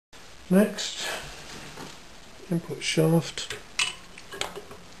Next, input shaft.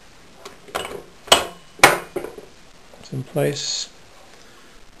 It's in place.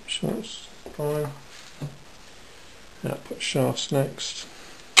 Sure it's fine. Output shafts next.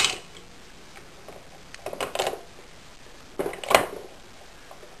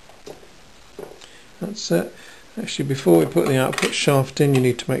 That's it. Actually, before we put the output shaft in, you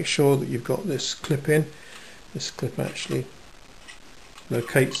need to make sure that you've got this clip in. This clip actually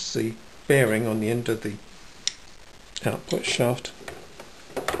locates the bearing on the end of the output shaft.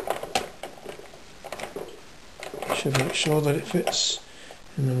 You should make sure that it fits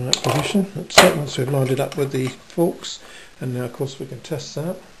in the right position. That's it. Once we've lined it up with the forks, and now of course we can test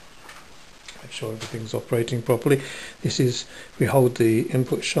that. Make sure everything's operating properly. This is, we hold the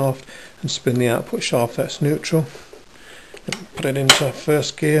input shaft and spin the output shaft, that's neutral. Put it into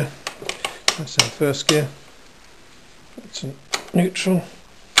first gear. That's in first gear. It's in neutral.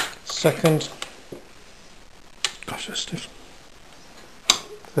 Second. Gosh, that's stiff.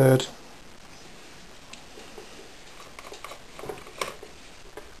 Third.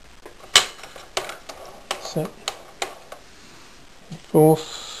 Set.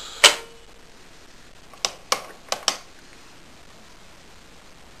 Fourth.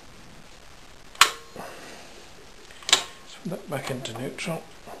 Put that back into neutral.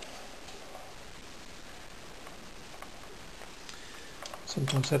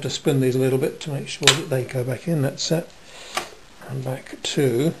 Sometimes I have to spin these a little bit to make sure that they go back in. That's it. And back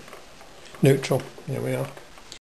to neutral. Here we are.